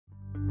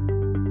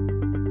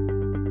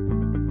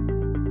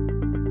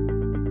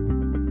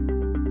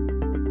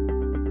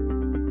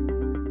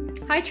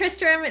Hi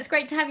Tristram, it's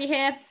great to have you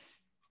here.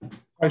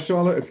 Hi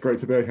Charlotte, it's great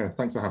to be here.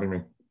 Thanks for having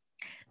me.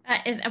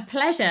 That is a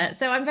pleasure.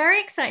 So I'm very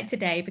excited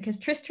today because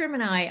Tristram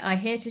and I are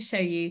here to show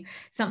you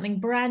something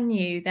brand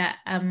new that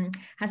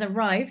has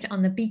arrived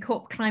on the B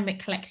Corp Climate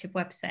Collective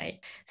website.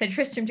 So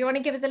Tristram, do you want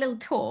to give us a little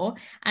tour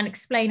and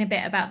explain a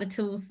bit about the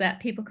tools that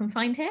people can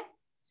find here?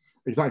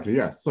 Exactly,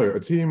 yes. So a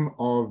team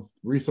of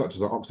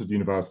researchers at Oxford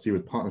University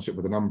with partnership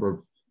with a number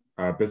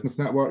of business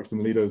networks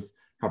and leaders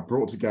have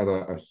brought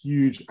together a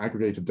huge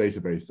aggregated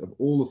database of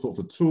all the sorts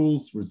of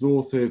tools,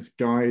 resources,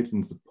 guides,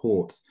 and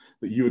supports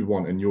that you would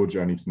want in your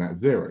journey to net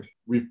zero.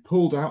 We've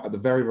pulled out at the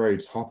very, very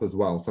top as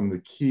well some of the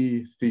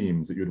key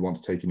themes that you'd want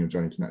to take in your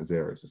journey to net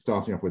zero. So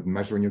starting off with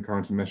measuring your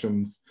current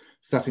emissions,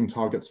 setting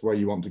targets for where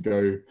you want to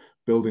go,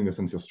 building this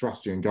into your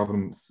strategy and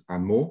governance,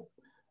 and more.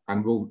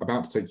 And we're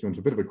about to take you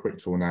into a bit of a quick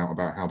tour now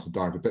about how to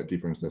dive a bit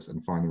deeper into this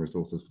and find the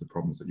resources for the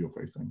problems that you're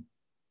facing.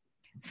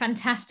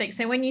 Fantastic.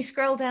 So when you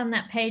scroll down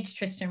that page,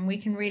 Tristram, we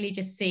can really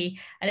just see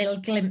a little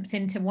glimpse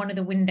into one of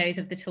the windows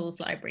of the tools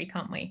library,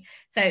 can't we?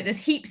 So there's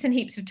heaps and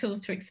heaps of tools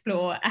to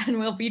explore, and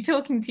we'll be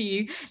talking to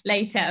you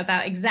later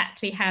about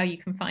exactly how you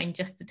can find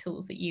just the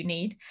tools that you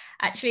need.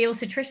 Actually,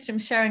 also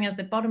Tristram's showing us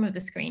the bottom of the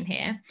screen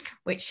here,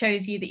 which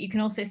shows you that you can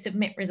also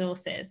submit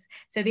resources.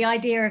 So the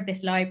idea of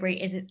this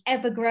library is it's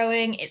ever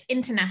growing, it's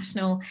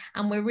international,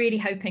 and we're really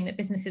hoping that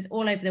businesses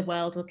all over the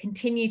world will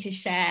continue to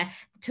share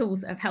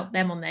tools that have helped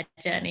them on their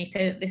journey so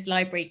that this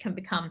library can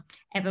become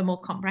ever more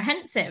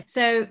comprehensive.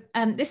 So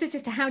this is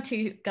just a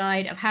how-to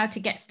guide of how to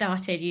get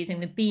started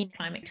using the B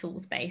Climate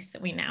Tools base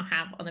that we now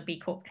have on the B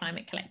Corp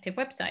Climate Collective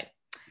website.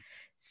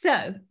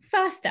 So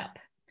first up,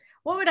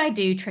 what would I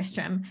do,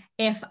 Tristram,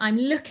 if I'm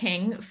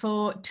looking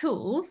for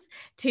tools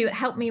to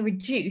help me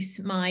reduce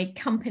my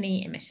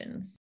company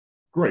emissions?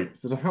 Great.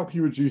 So to help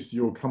you reduce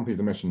your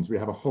company's emissions, we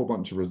have a whole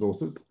bunch of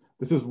resources.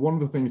 This is one of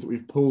the things that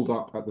we've pulled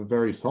up at the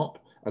very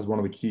top as one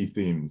of the key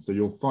themes. So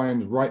you'll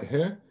find right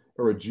here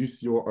a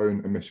reduce your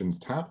own emissions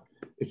tab.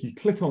 If you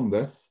click on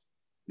this,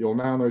 you'll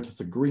now notice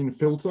a green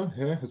filter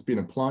here has been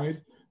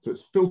applied. So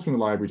it's filtering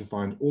the library to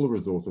find all the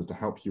resources to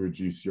help you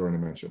reduce your own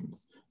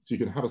emissions. So you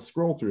can have a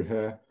scroll through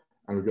here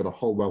and we've got a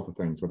whole wealth of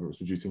things, whether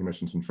it's reducing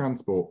emissions from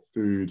transport,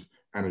 food,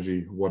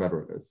 energy,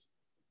 whatever it is.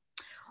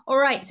 All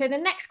right, so the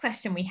next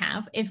question we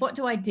have is, what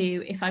do I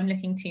do if I'm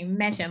looking to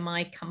measure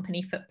my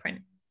company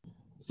footprint?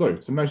 So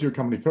to measure your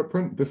company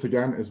footprint, this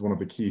again is one of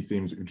the key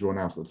themes that we've drawn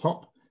out at the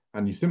top,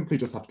 and you simply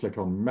just have to click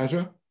on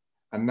measure.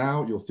 And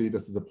now you'll see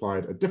this has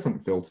applied a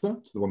different filter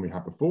to the one we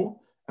had before.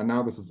 And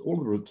now this is all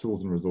of the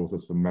tools and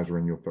resources for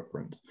measuring your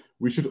footprint.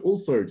 We should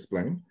also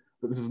explain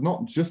that this is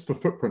not just for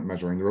footprint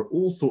measuring. There are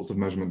all sorts of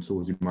measurement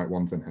tools you might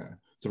want in here.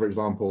 So for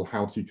example,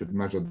 how you could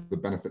measure the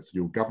benefits of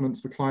your governance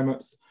for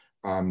climate,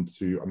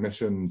 to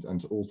emissions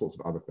and to all sorts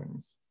of other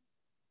things.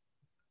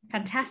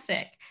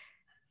 Fantastic.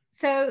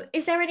 So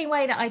is there any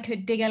way that I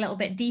could dig a little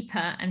bit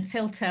deeper and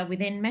filter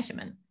within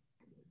measurement?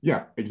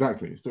 Yeah,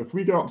 exactly. So if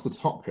we go up to the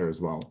top here as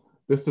well,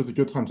 this is a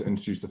good time to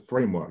introduce the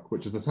framework,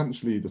 which is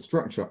essentially the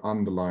structure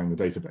underlying the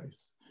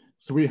database.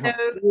 So we have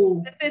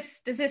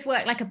does this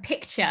work like a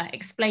picture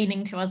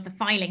explaining to us the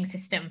filing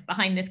system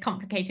behind this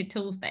complicated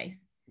tools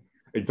base?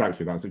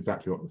 Exactly, that's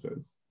exactly what this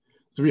is.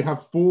 So we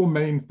have four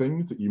main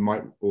things that you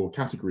might, or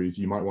categories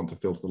you might want to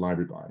filter the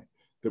library by,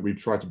 that we've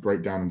tried to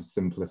break down into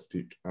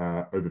simplistic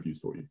overviews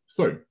for you.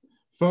 So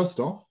first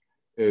off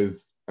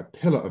is a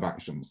pillar of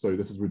action. So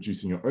this is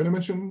reducing your own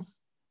emissions,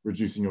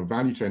 reducing your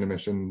value chain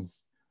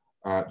emissions,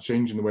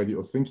 changing the way that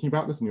you're thinking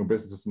about this in your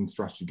business and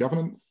strategy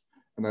governance,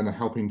 and then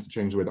helping to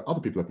change the way that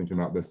other people are thinking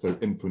about this, so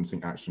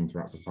influencing action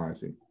throughout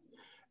society.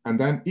 And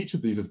then each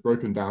of these is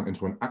broken down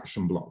into an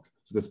action block.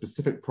 So there's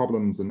specific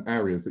problems and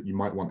areas that you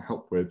might want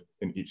help with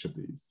in each of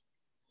these.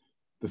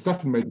 The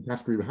second major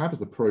category we have is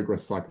the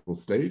progress cycle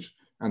stage.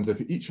 And so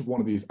for each of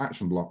one of these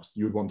action blocks,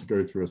 you would want to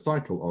go through a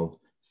cycle of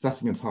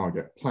setting a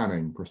target,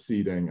 planning,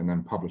 proceeding, and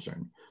then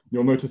publishing.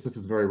 You'll notice this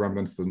is very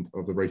reminiscent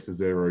of the Race to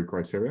Zero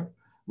criteria,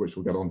 which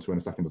we'll get onto in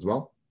a second as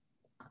well.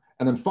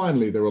 And then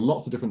finally, there are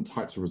lots of different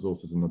types of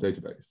resources in the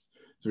database.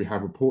 So we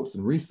have reports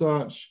and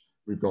research,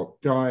 we've got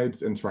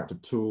guides,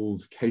 interactive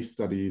tools, case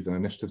studies, and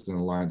initiatives and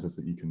alliances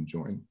that you can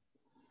join.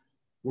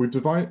 We've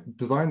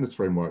designed this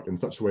framework in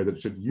such a way that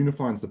it should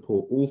unify and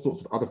support all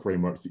sorts of other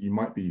frameworks that you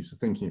might be used to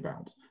thinking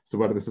about. So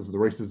whether this is the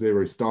Race to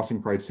Zero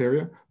starting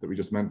criteria that we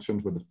just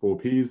mentioned with the 4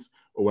 Ps,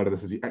 or whether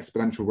this is the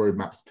exponential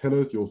roadmaps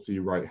pillars you'll see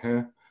right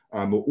here,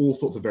 or all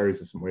sorts of various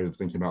different ways of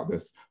thinking about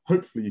this.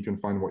 Hopefully you can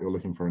find what you're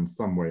looking for in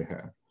some way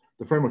here.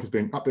 The framework is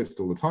being updated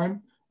all the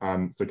time,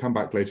 so come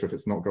back later if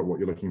it's not got what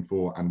you're looking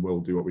for, and we'll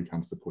do what we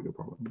can to support your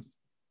problems.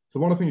 So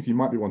one of the things you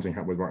might be wanting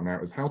help with right now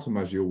is how to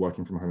measure your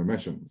working from home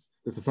emissions.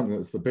 This is something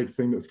that's a big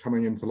thing that's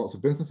coming into lots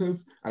of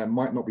businesses, and it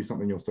might not be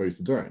something you're so used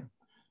to doing.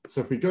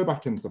 So if we go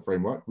back into the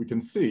framework, we can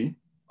see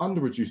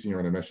under reducing your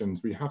own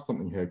emissions, we have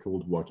something here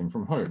called working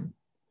from home.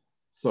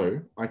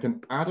 So I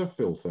can add a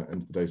filter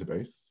into the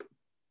database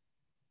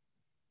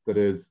that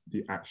is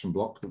the action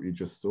block that we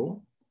just saw.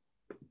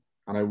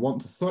 And I want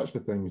to search for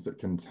things that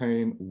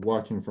contain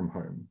working from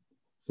home.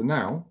 So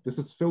now this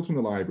is filtering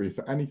the library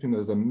for anything that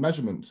is a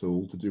measurement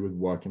tool to do with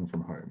working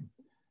from home.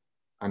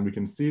 And we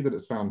can see that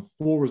it's found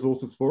 4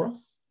 resources for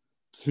us,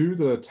 2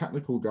 that are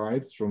technical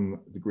guides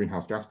from the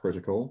Greenhouse Gas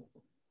Protocol,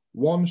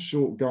 1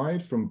 short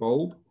guide from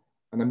Bulb,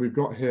 and then we've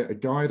got here a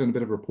guide and a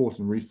bit of report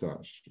and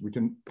research. We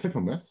can click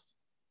on this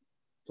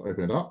to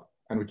open it up,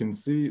 and we can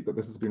see that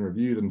this has been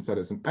reviewed and said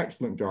it's an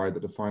excellent guide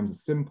that defines a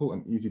simple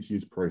and easy to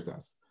use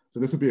process. So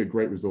this would be a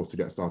great resource to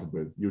get started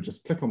with. You'll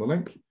just click on the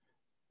link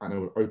and it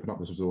will open up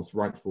this resource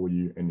right for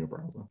you in your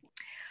browser.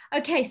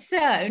 Okay,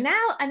 so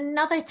now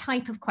another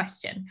type of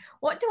question.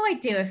 What do I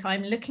do if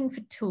I'm looking for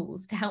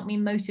tools to help me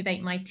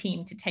motivate my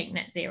team to take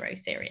net zero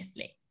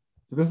seriously?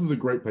 So this is a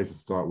great place to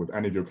start with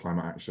any of your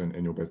climate action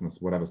in your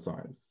business, whatever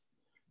size.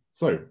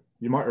 So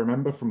you might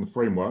remember from the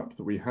framework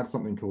that we had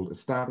something called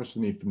establish the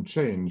need for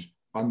change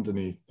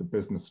underneath the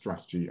business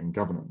strategy and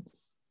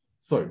governance.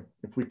 So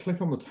if we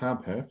click on the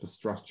tab here for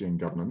strategy and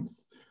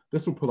governance,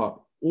 this will pull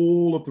up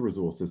all of the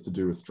resources to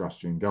do with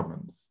strategy and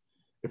governance.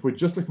 If we're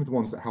just looking for the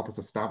ones that help us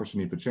establish a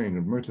need for change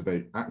and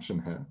motivate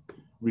action here,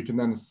 we can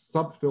then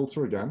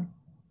sub-filter again.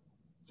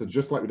 So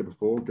just like we did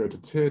before, go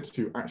to tier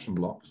 2 action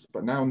blocks,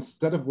 but now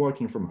instead of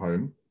working from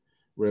home,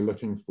 we're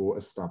looking for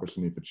establish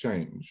a need for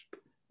change.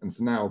 And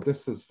so now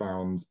this has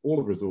found all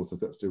the resources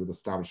that's to do with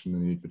establishing the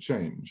need for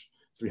change.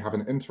 So we have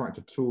an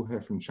interactive tool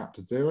here from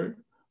chapter 0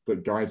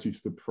 that guides you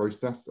through the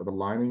process of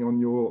aligning on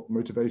your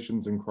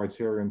motivations and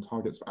criteria and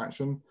targets for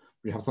action.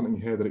 We have something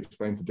here that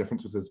explains the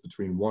differences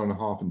between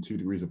 1.5 and 2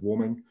 degrees of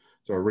warming.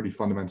 So a really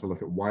fundamental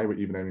look at why we're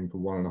even aiming for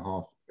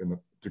 1.5 in the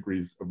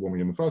degrees of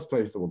warming in the first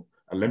place, or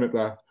a limit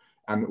there.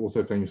 And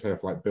also things here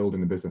for like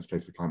building the business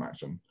case for climate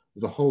action.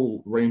 There's a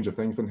whole range of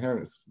things in here,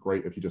 and it's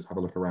great if you just have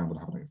a look around and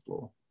have an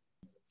explore.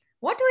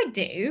 What do I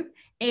do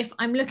if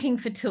I'm looking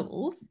for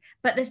tools,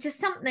 but there's just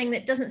something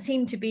that doesn't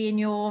seem to be in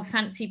your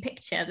fancy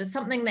picture? There's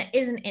something that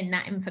isn't in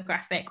that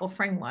infographic or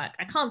framework.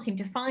 I can't seem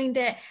to find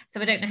it,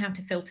 so I don't know how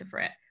to filter for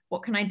it.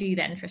 What can I do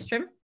then,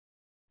 Tristram?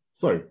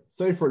 So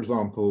say, for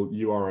example,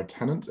 you are a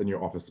tenant in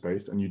your office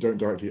space and you don't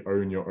directly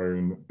own your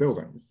own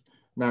buildings.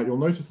 Now, you'll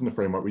notice in the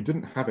framework, we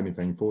didn't have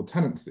anything for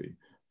tenancy.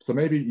 So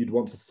maybe you'd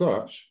want to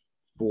search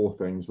for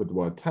things with the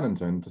word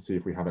tenant in to see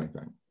if we have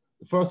anything.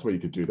 The first way you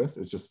could do this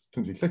is just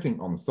simply clicking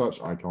on the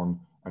search icon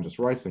and just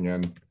writing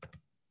in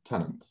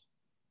tenant.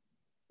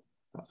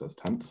 That says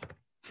tent.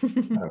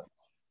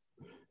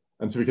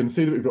 And so we can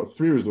see that we've got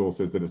 3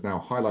 resources that is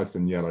now highlighted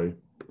in yellow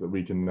that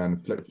we can then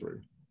flick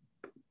through.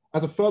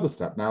 As a further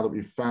step, now that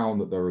we've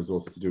found that there are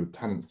resources to do with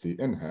tenancy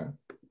in here,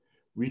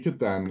 we could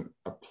then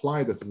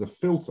apply this as a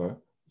filter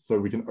so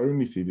we can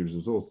only see these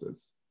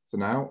resources. So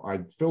now I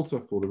filter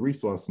for the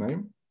resource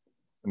name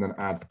and then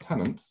add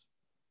tenant.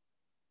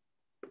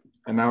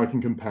 And now I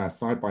can compare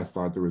side by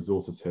side the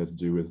resources here to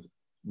do with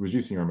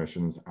reducing your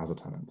emissions as a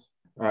tenant.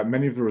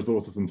 Many of the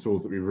resources and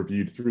tools that we've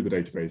reviewed through the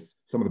database,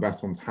 some of the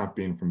best ones have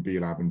been from B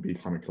Lab and B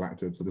Climate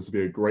Collective. So this will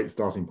be a great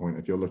starting point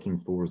if you're looking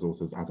for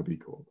resources as a B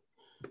Corp.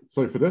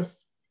 So for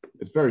this,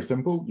 it's very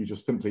simple. You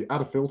just simply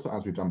add a filter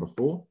as we've done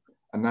before.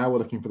 And now we're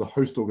looking for the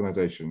host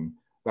organization.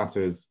 That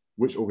is,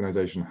 which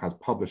organization has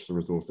published the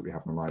resource that we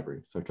have in the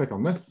library. So click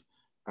on this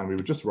and we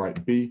would just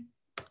write B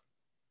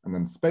and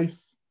then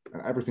space,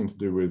 and everything to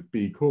do with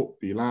B Corp,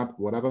 B Lab,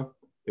 whatever,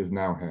 is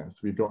now here. So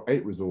we've got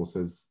 8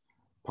 resources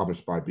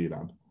published by B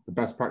Lab. The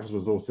best practice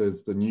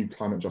resources, the new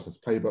Climate Justice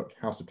Playbook,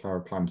 How to Declare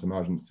a Climate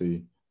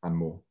Emergency, and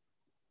more.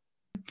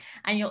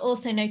 And you'll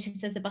also notice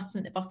there's a button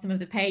at the bottom of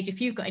the page if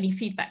you've got any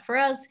feedback for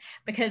us,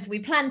 because we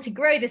plan to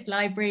grow this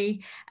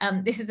library.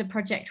 This is a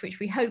project which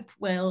we hope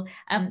will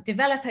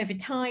develop over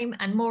time,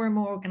 and more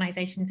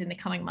organisations in the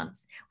coming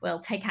months will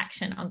take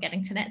action on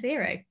getting to net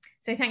zero.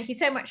 So thank you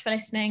so much for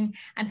listening,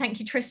 and thank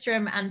you,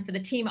 Tristram, and for the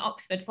team at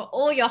Oxford for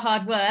all your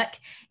hard work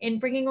in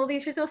bringing all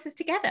these resources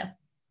together.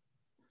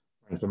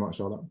 Thanks so much,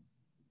 Charlotte.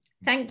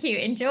 Thank you.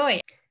 Enjoy.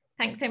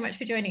 Thanks so much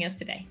for joining us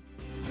today.